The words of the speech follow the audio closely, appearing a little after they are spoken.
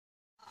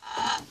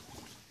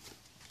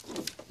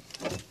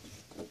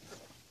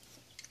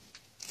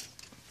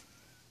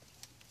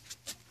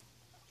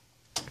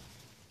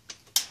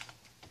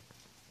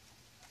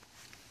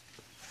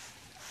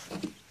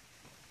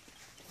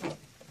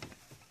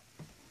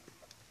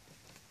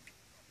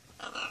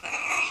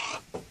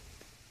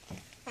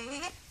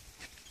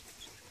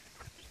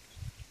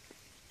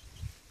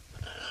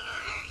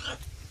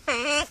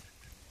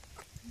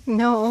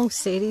No,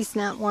 Sadie's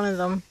not one of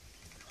them.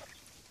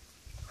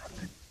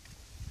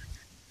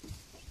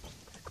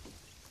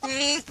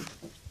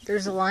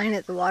 There's a line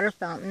at the water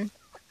fountain.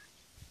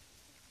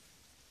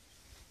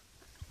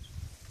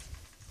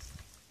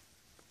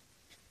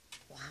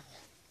 Wow.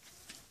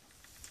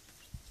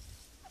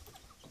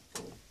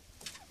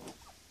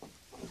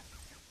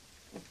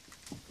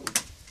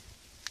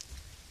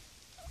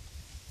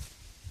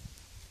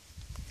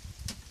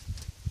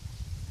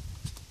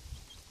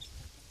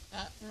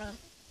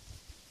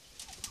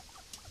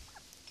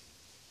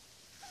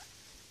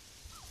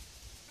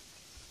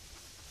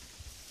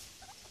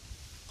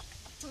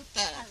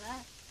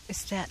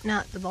 Is that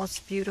not the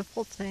most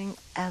beautiful thing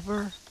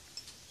ever?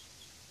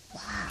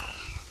 Wow.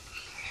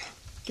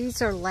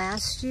 These are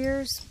last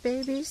year's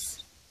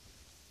babies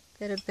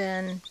that have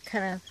been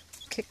kind of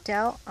kicked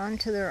out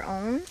onto their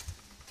own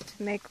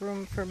to make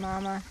room for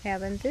Mama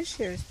having this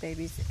year's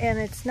babies. And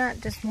it's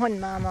not just one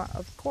Mama,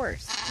 of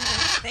course.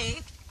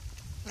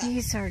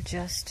 These are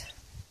just...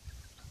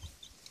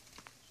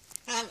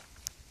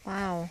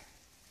 wow.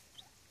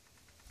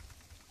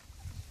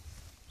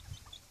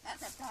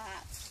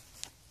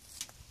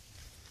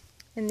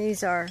 And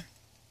these are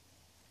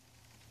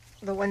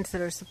the ones that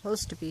are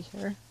supposed to be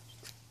here.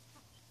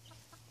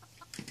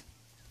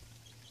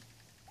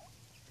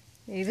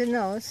 Even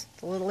those,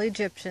 the little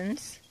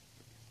Egyptians.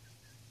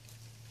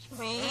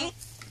 The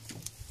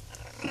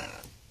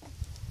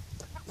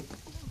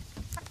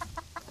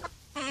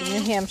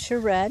New Hampshire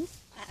Red,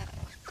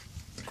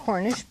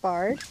 Cornish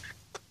Barred,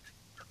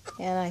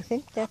 and I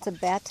think that's a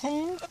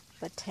Batang?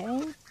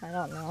 Batang? I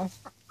don't know.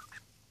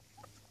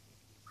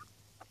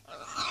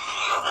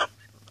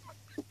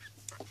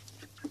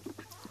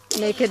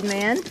 Naked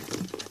Man,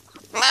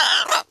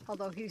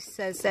 although he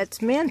says that's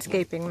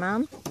manscaping,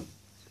 Mom.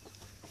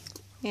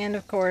 And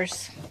of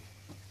course,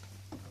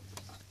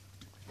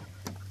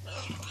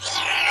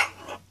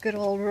 good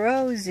old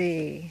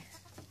Rosie.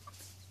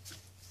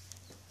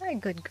 Hi,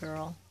 good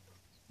girl.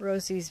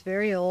 Rosie's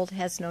very old,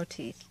 has no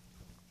teeth.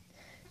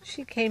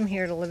 She came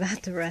here to live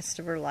out the rest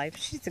of her life.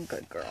 She's a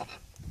good girl.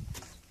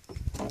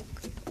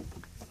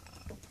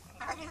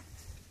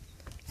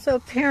 So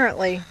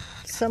apparently,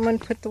 someone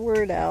put the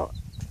word out.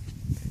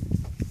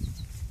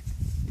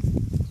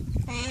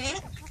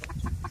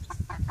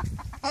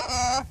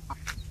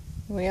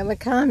 We have a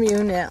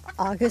commune at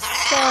August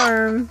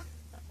Farm.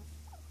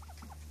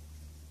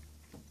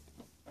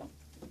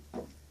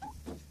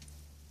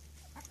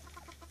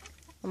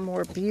 A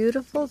more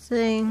beautiful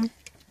thing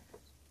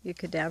you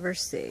could ever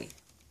see.